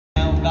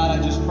God,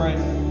 I just pray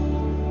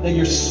that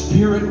your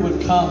spirit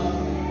would come.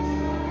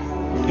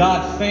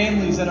 God,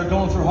 families that are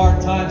going through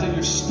hard times, that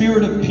your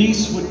spirit of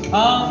peace would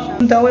come.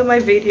 I'm done with my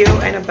video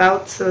and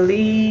about to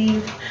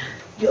leave.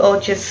 You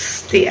all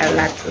just stay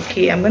alert,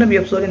 okay? I'm going to be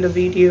uploading the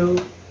video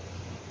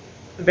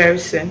very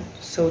soon,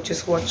 so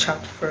just watch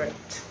out for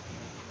it.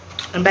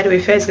 And by the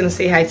way, Fair's going to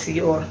say hi to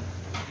you all.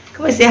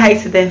 Come and say hi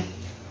to them.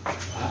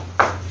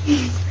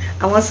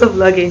 I'm also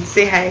vlogging.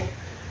 Say hi.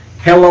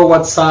 Hello,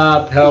 what's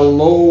up?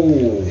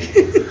 Hello.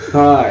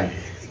 Hi.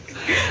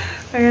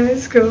 Okay,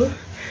 let's go.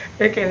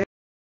 Okay.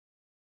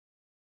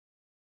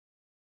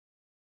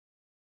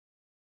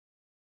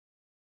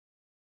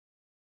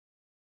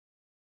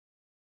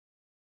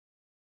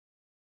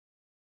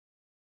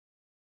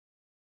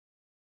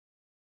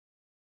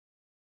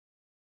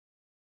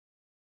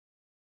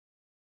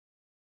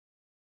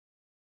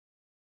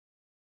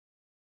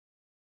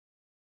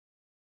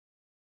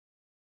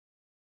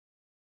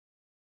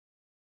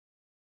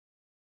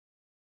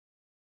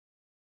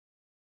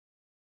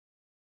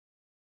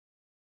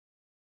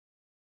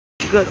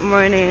 Good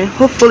morning.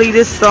 Hopefully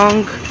this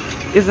song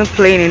isn't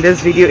playing in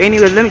this video.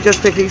 Anyway, let me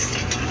just quickly,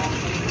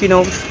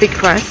 speak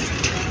fast.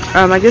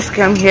 I just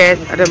came here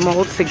at the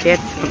mall to get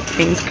some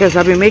things because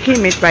I've been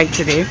making meat pie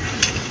today,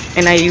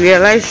 and I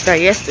realized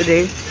that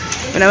yesterday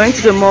when I went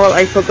to the mall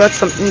I forgot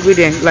some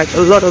ingredients, like a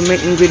lot of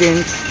meat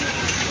ingredients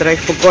that I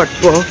forgot.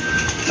 Well,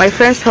 my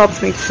friends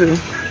helped me to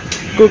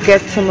go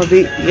get some of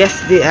it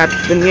yesterday at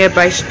the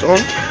nearby store,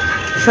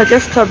 so I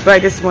just stopped by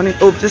this morning.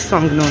 Oh, this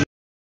song, no.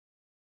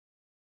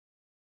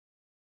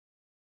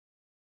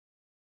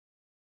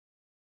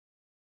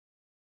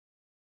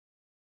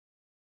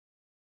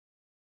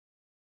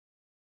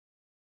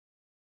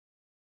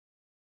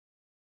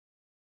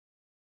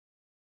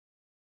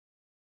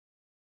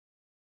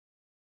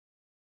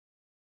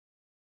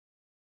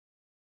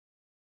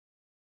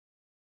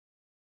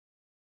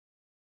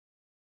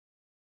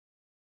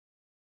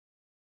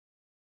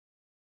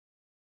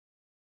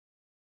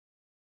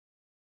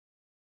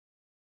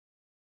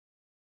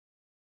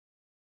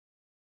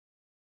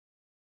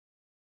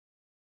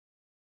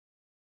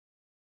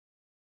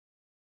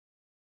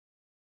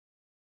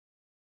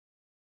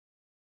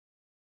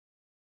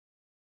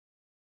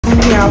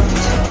 Out.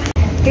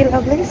 Hey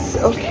lovelies,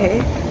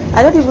 okay,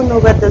 I don't even know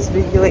where this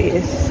video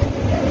is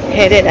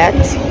headed at.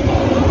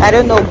 I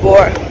don't know,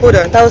 but hold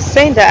on, I was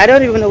saying that I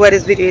don't even know where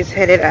this video is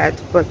headed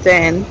at, but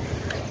then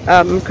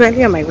I'm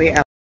currently on my way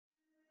out.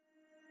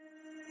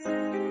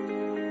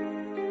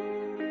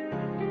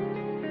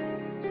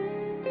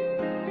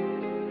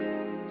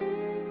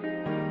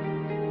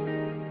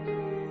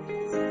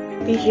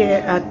 Be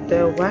here at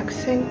the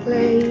waxing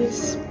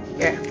place.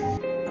 Yeah.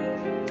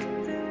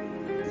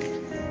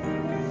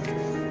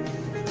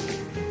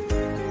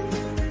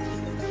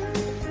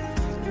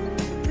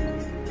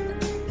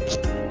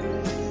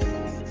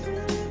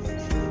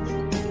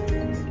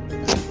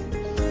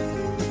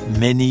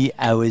 Many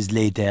hours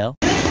later.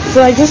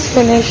 So I just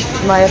finished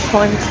my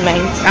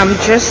appointment. I'm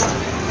just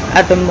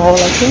at the mall.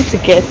 I came to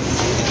get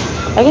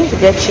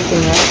chicken,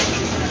 right?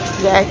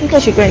 Yeah, I think I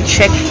should go and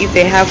check if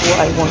they have what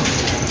I want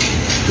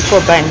before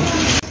buying.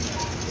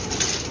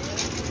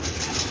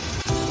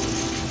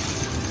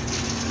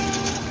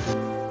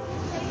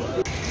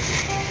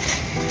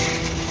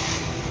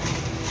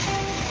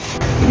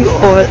 You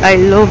all, I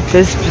love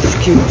this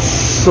biscuit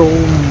so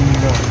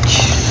much.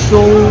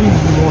 So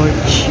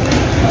much.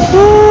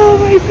 Oh,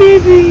 my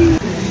baby.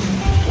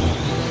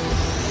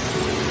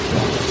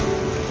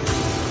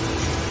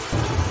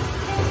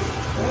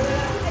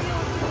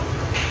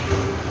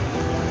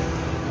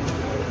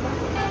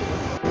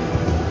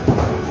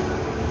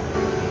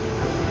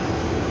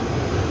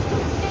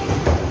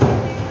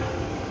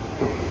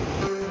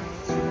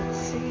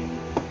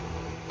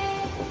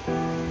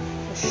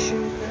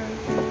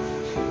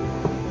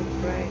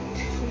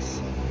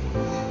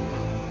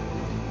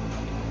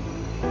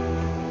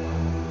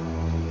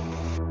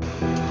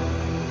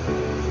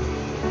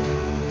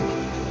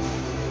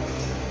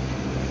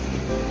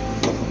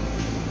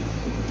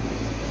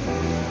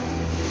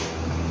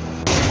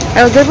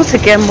 I was able to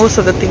get most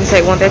of the things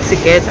I wanted to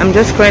get. I'm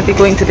just currently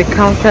going to the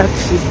counter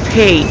to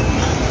pay.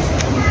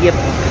 Yep.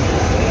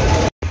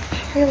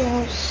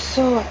 Hello.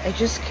 So I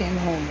just came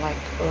home I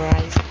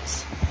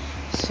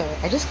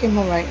just came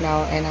home right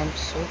now and I'm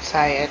so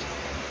tired.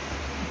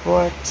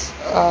 But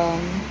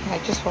I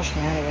just washed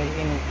my hand already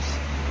anyways.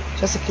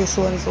 Just in case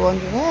someone's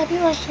wondering, oh, have you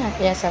washed your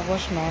hand? Yes, I've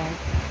washed my hand.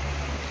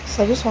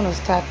 So I just want to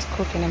start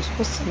cooking. I'm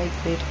supposed to make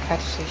baked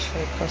catfish for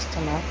a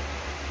customer.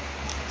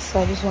 So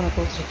I just want to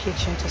go to the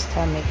kitchen to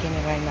start making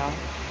it right now,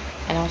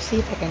 and I'll see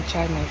if I can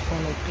charge my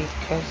phone a bit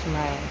because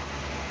my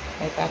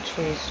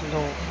battery is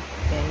low.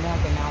 They're not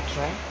been out,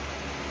 right?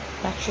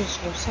 Battery is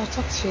low, so I'll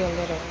talk to you a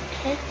little,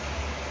 okay?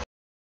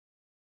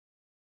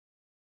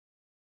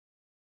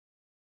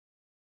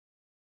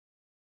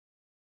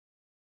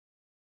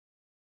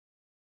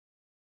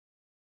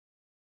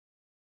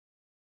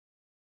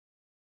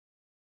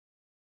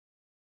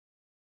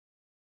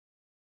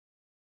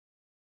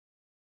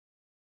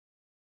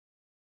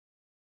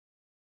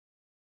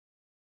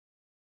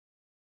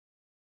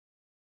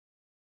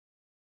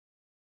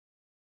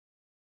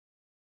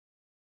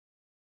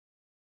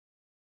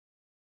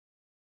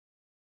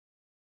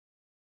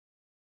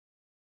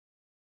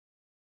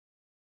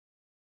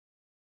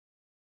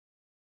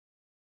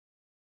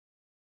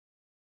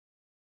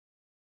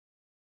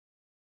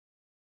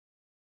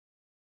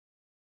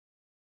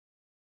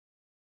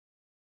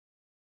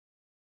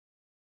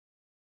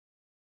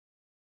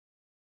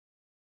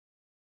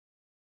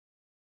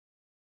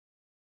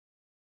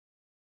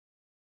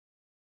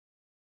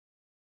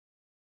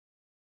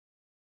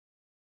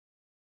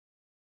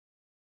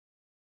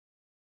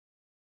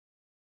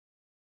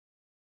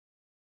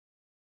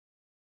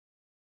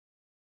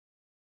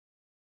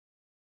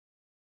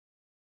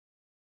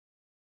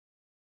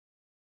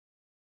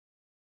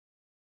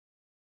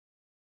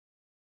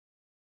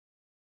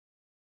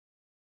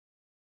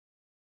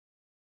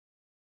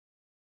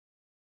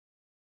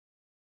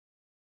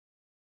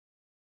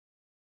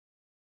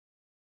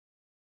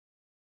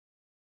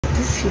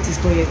 sheet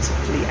is not yet to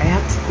play. I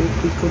have to go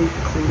quickly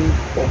clean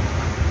up.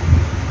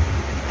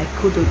 I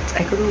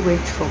couldn't wait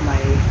for my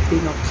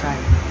clean up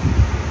time.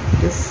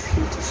 This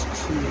heat is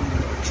too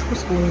much.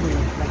 What's going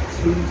on? Like it's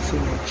really too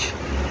much.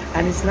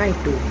 And it's night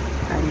though.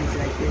 And it's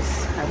like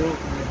this. I don't know.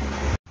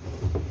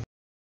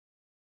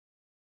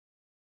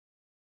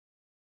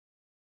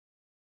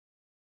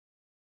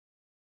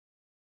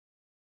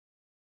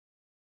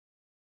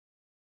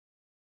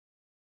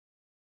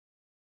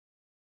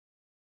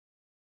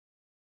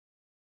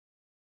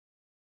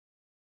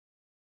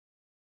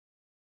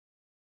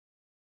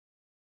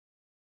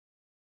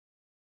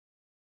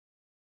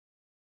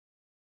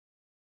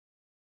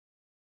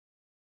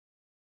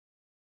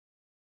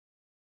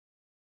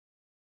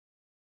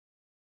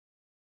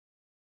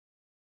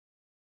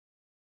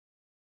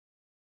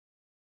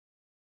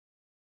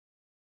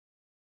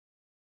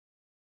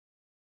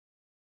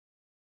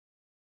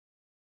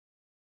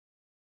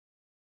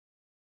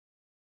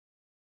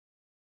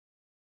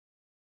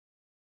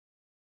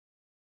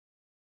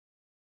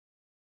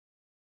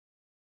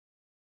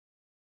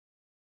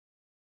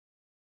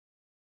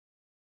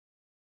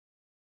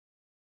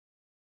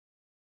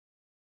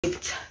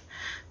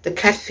 The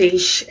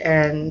catfish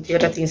and the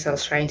other things I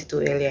was trying to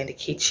do earlier in the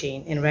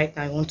kitchen, and right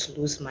now I want to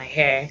lose my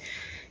hair.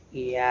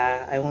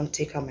 Yeah, I want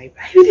to take out my,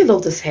 I really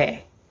love this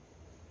hair.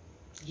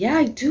 Yeah,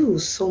 I do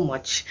so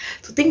much.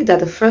 To think that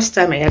the first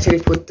time I actually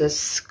put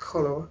this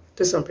color,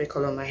 this ombre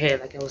color on my hair,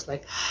 like I was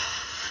like,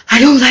 I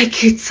don't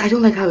like it. I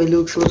don't like how it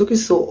looks. It was looking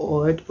so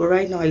odd, but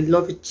right now I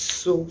love it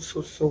so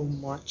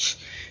much.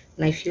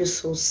 And I feel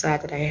so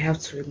sad that I have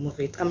to remove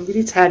it. I'm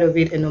really tired of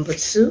it. And number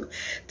two,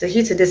 the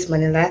heat of this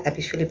Manila at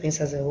the Philippines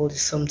as a whole is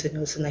something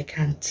else, and I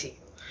can't deal.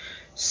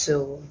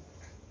 So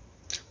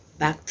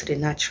back to the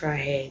natural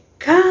hair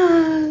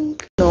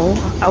gang. No,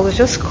 I was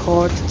just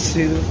called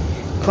to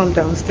come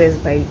downstairs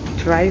by a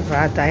driver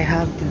that I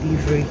have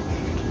delivery,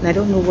 and I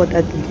don't know what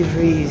that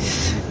delivery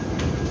is,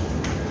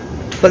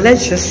 but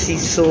let's just see.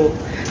 So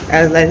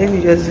I was like, let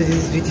me just do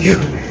this video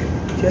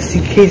just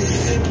in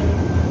case.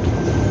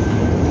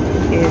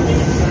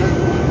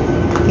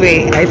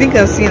 Wait, I think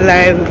I've seen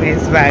Larry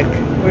Women's bag.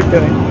 We're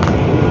done.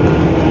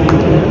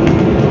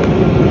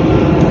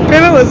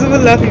 Trevor was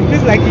even laughing,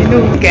 just like, you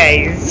know,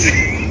 guys.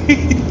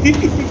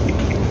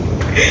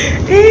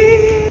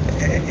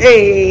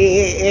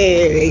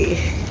 Hey.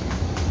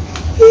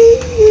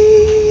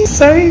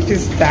 Sorry to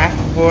start,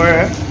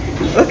 but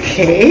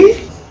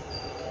okay.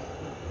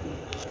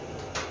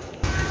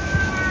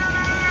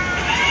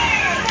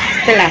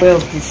 Stella, well,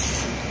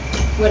 this.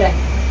 What?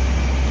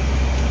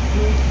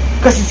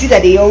 Because you see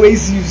that they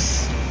always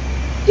use.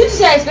 You just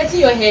say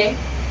expecting your hair.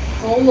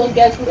 Oh no,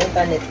 get through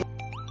internet.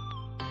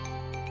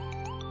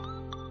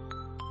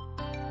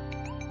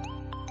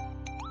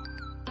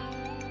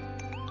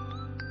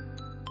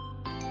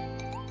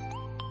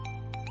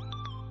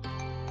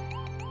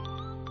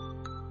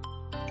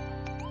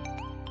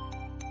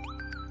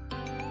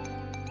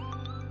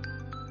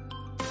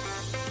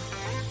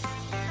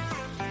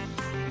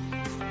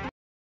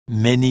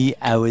 Many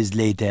hours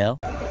later.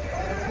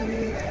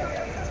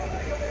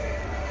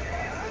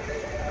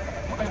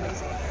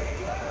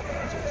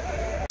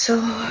 So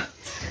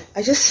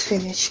I just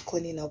finished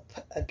cleaning up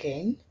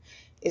again.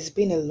 It's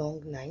been a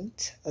long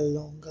night, a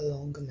long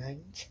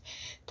night.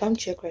 Time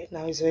check right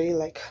now is already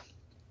like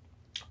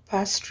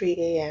past 3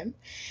 a.m.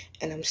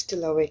 and I'm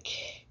still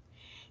awake,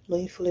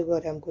 knowing fully well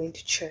that I'm going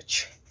to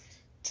church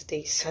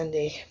today,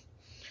 Sunday.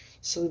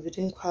 So we've been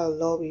doing quite a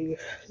lot. We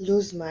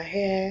lose my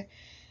hair,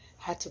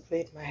 had to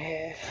braid my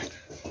hair.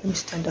 Let me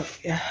stand up.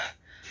 Yeah,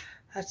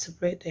 had to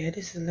braid the hair.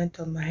 This is the length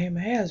of my hair.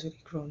 My hair has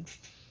really grown.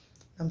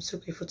 I'm so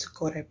grateful to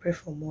God. I pray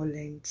for more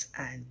length,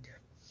 and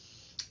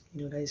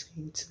you know that it's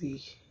going to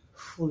be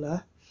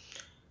fuller,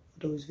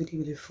 although it's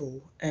really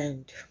full.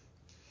 And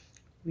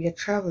we are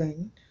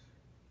traveling,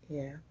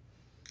 yeah,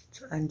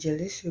 to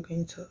Angeles. We're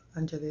going to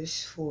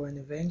Angeles for an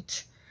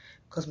event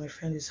because my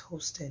friend is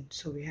hosting,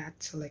 so we had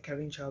to like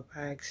arrange our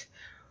bags,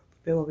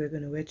 prepare what we're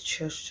going to wear to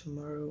church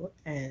tomorrow.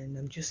 And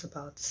I'm just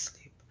about to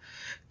sleep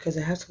because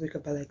I have to wake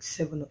up by like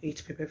 7 or 8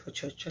 to prepare for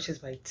church. Church is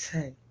by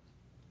 10.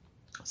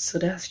 So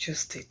that's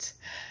just it.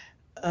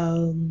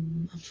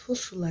 I'm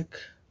supposed to like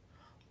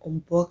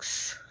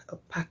unbox a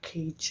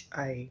package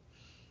I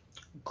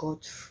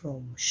got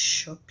from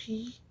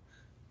Shopee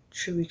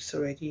 3 weeks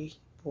already,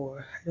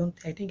 but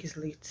I think it's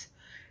late.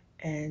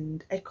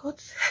 And I got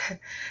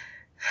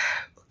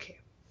okay,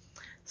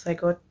 so I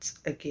got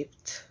a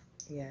gift.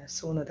 Yeah,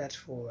 so one of that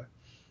for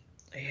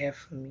a hair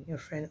for me. A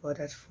friend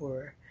ordered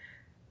for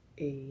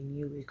a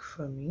new wig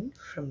for me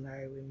from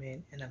Larry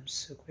Women, and I'm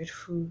so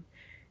grateful.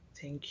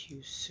 Thank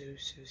you so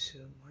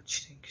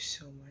much. Thank you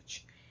so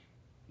much.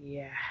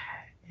 Yeah,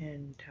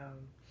 and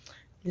I'm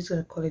just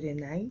gonna call it a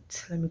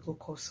night. Let me go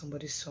call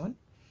somebody's son.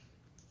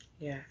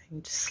 Yeah, I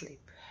need to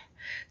sleep.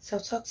 So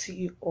I'll talk to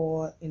you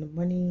all in the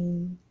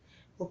morning.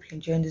 Hope you're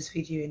enjoying this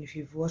video, and if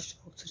you've watched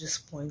up to this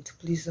point,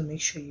 please do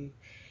make sure you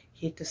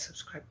hit the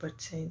subscribe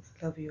button.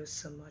 I love you all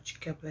so much.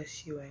 God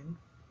bless you. And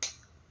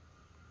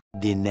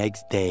The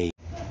next day.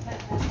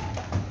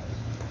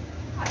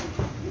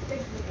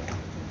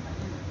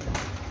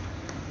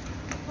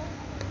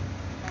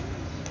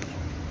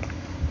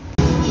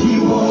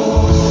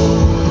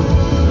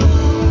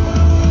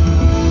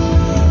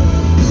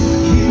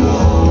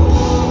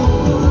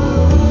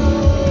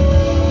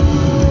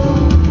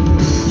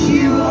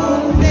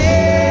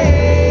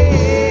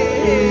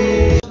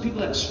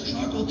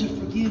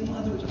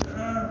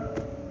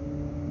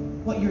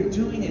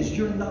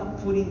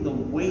 not putting the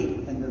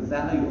weight and the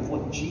value of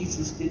what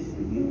Jesus did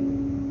for you.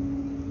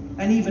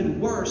 And even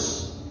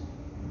worse,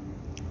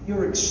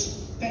 you're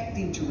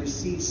expecting to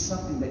receive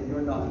something that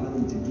you're not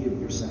willing to give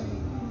yourself.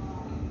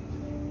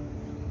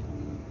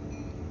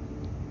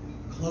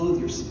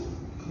 Clothe yourself.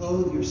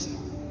 Clothe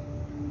yourself.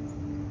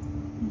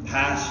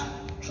 Compassion,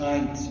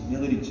 kindness,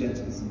 humility,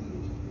 gentleness, and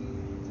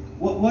patience.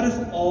 What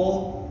if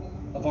all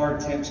of our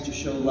attempts to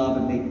show love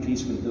and make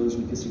peace with those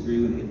we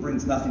disagree with, it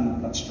brings nothing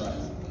but strife?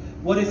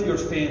 What if your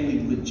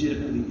family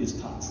legitimately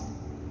is toxic?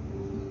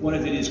 What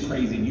if it is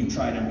crazy and you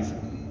tried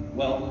everything?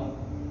 Well,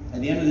 at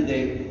the end of the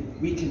day,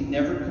 we can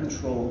never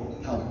control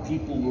how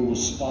people will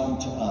respond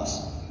to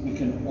us. We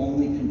can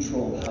only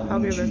control how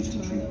we choose to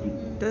treat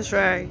people. That's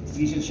right.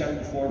 Ephesians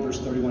chapter 4, verse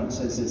 31, it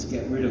says this: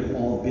 get rid of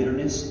all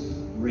bitterness,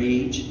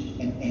 rage,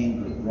 and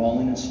anger,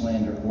 brawling and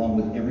slander, along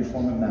with every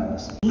form of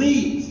malice.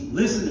 Please,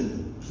 listen to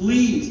me,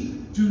 please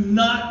do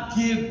not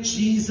give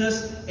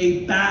Jesus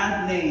a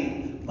bad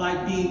name by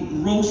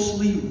being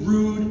grossly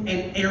rude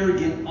and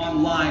arrogant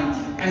online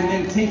and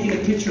then taking a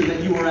picture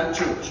that you were at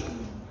church.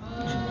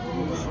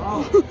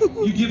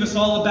 You give us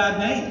all a bad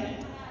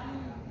name.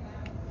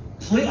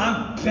 Please,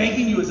 I'm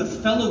begging you as a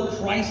fellow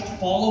Christ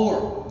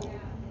follower.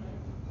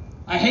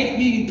 I hate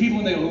meeting people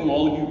and they go, oh,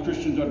 all of you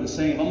Christians are the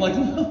same. I'm like,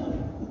 no,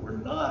 we're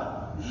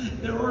not.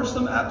 There are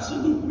some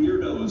absolute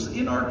weirdos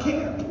in our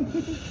camp.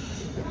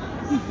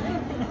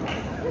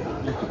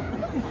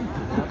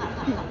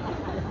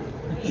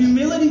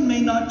 Humility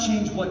may not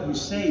change what you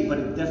say, but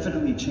it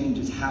definitely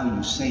changes how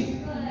you say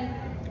it.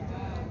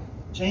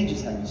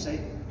 Changes how you say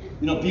it.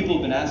 You know, people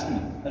have been asking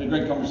me. I had a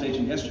great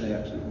conversation yesterday,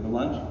 actually, over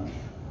lunch.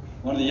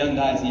 One of the young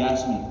guys, he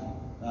asked me,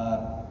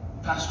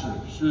 Pastor,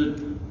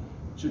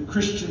 should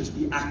Christians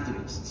be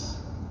activists?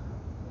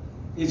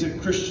 Is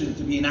it Christian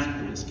to be an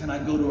activist? Can I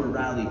go to a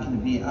rally? Can I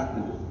be an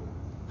activist?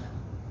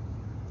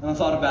 And I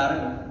thought about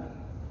it. And,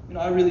 you know,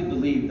 I really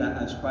believe that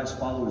as Christ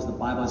followers, the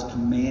Bible has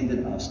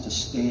commanded us to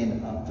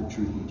stand up for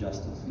truth and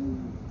justice.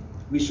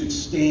 We should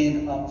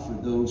stand up for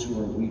those who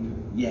are weaker.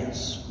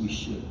 Yes, we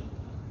should.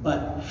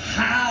 But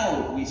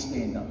how we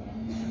stand up,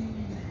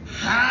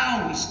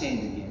 how we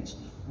stand against,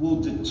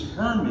 will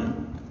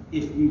determine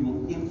if we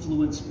will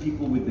influence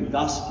people with the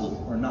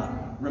gospel or not.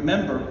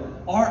 Remember,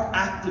 our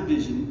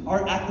activism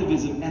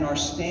and our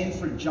stand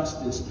for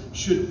justice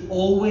should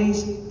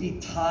always be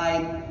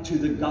tied to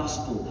the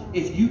gospel.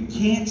 If you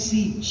can't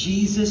see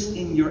Jesus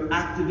in your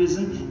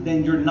activism,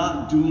 then you're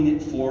not doing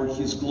it for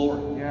his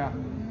glory. Yeah.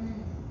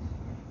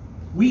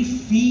 We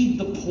feed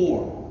the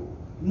poor,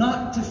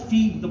 not to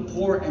feed the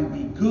poor and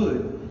be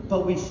good,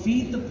 but we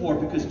feed the poor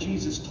because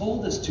Jesus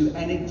told us to,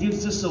 and it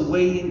gives us a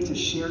way in to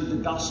share the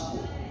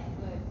gospel.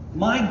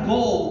 My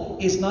goal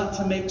is not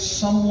to make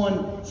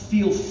someone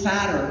feel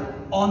fatter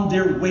on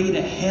their way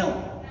to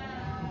hell.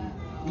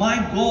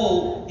 My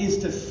goal is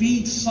to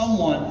feed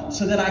someone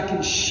so that I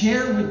can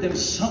share with them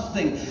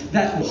something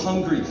that they're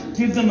hungry,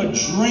 give them a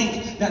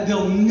drink that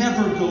they'll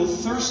never go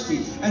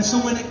thirsty. And so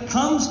when it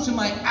comes to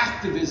my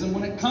activism,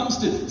 when it comes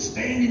to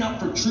standing up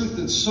for truth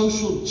and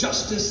social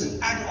justice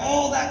and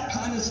all that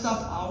kind of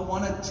stuff, I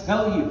want to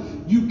tell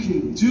you, you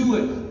can do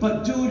it,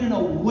 but do it in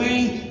a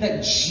way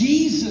that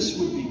Jesus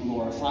would be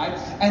glorified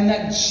and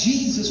that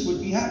Jesus would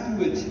be happy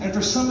with. And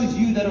for some of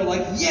you that are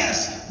like,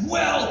 yes,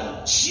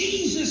 well,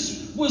 Jesus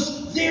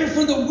was there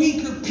for the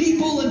weaker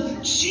people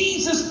and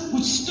Jesus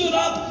stood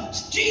up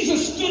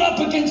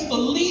against the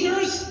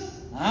leaders.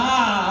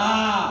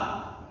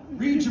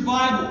 Read your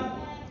Bible.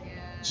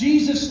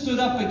 Jesus stood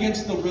up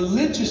against the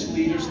religious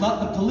leaders,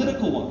 not the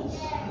political ones.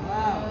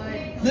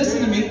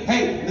 Listen to me.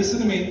 Hey, listen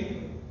to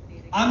me.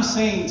 I'm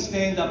saying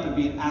stand up and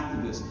be an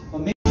activist. But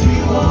maybe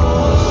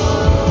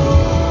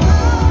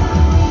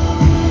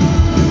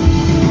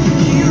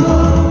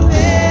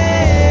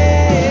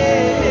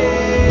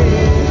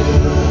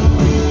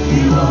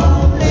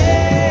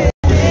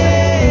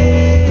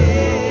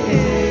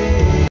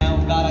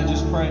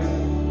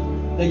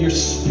that your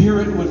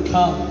spirit would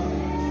come.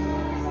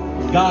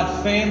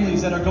 God,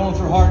 families that are going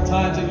through hard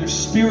times, that your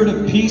spirit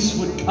of peace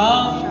would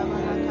come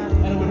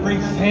and it would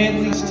bring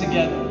families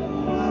together.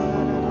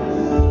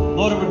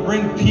 Lord, it would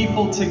bring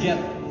people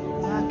together.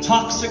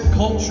 Toxic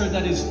culture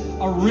that is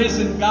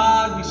arisen,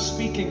 God, we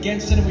speak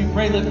against it and we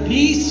pray, let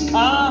peace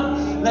come,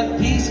 and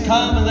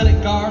let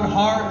it guard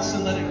hearts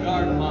and let it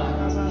guard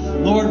minds.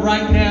 Lord,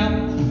 right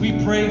now,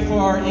 we pray for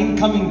our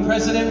incoming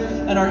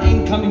president and our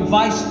incoming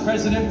vice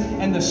president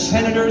and the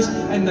senators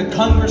and the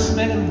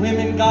congressmen and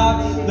women,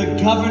 God, the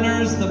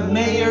governors, the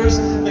mayors,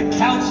 the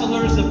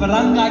counselors, the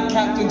barangay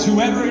captains,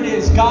 whoever it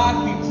is,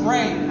 God, we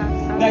pray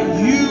that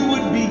you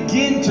would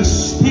begin to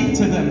speak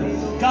to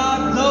them.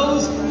 God,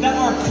 those that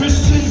are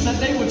Christians, that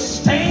they would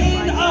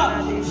stand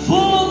up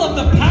full of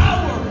the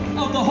power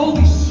of the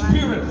Holy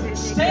Spirit.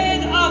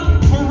 Stand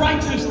up for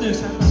righteousness.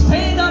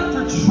 Stand up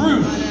for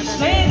truth.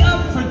 Stand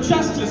up for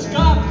justice.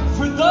 God,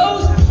 for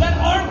those that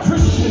aren't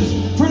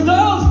Christians, for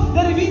those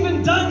that have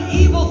even done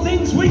evil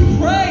things, we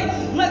pray,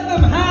 let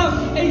them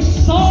have a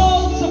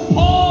Saul to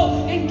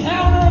Paul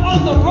encounter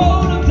on the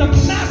road of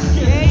Damascus.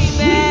 Amen.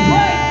 We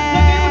pray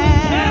that they would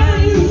encounter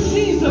you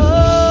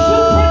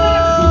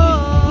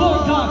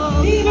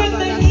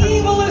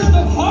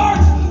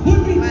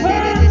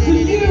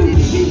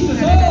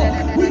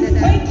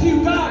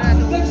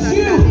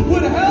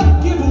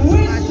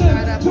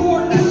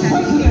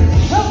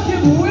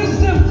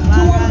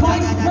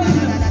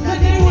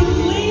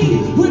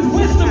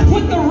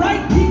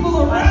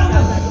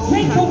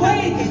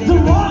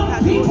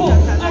people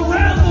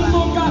around them,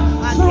 Lord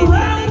God.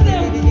 Surround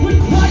them with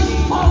Christ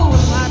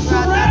followers.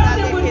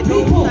 Surround them with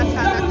people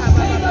that would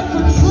stand up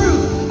for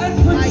truth and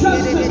for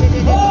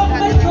justice. Lord,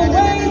 make a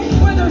way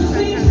where there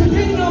seems to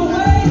be no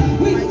way.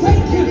 We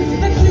thank you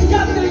that you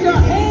got your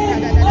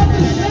hand on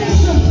this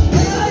nation.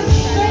 And I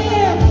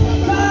stand,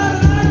 God,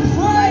 and I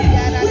pray.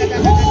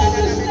 We call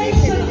this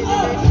nation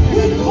up.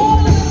 We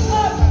call it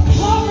up.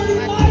 Poverty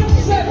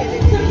mindset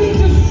to be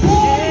destroyed.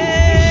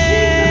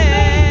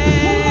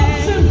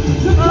 Corruption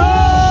to go.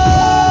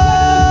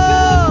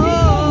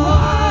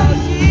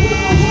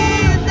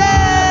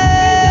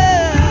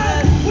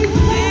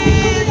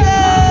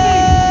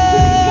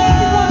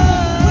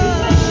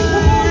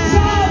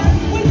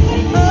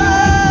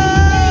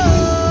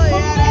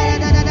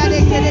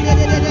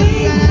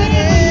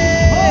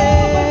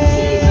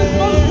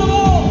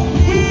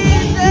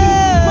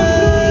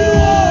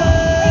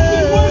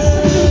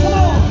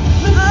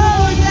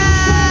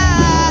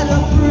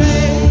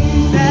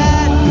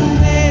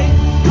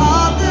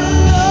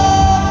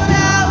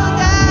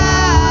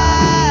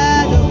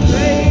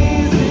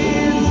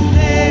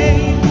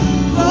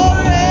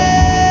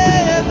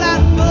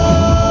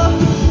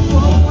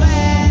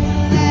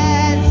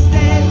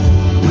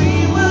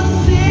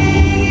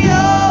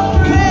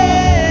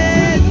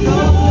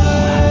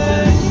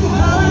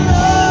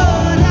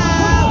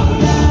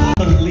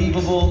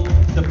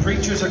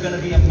 Are going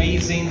to be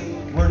amazing.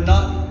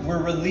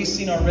 We're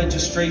releasing our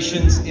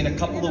registrations in a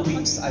couple of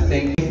weeks, I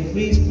think.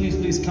 Please, please,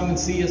 please come and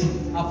see us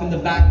up in the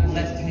back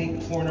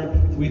left-hand corner.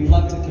 We'd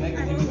love to connect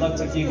with you. We'd love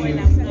to give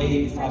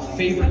you a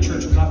favorite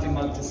church coffee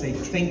mug to say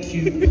thank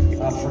you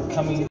for coming.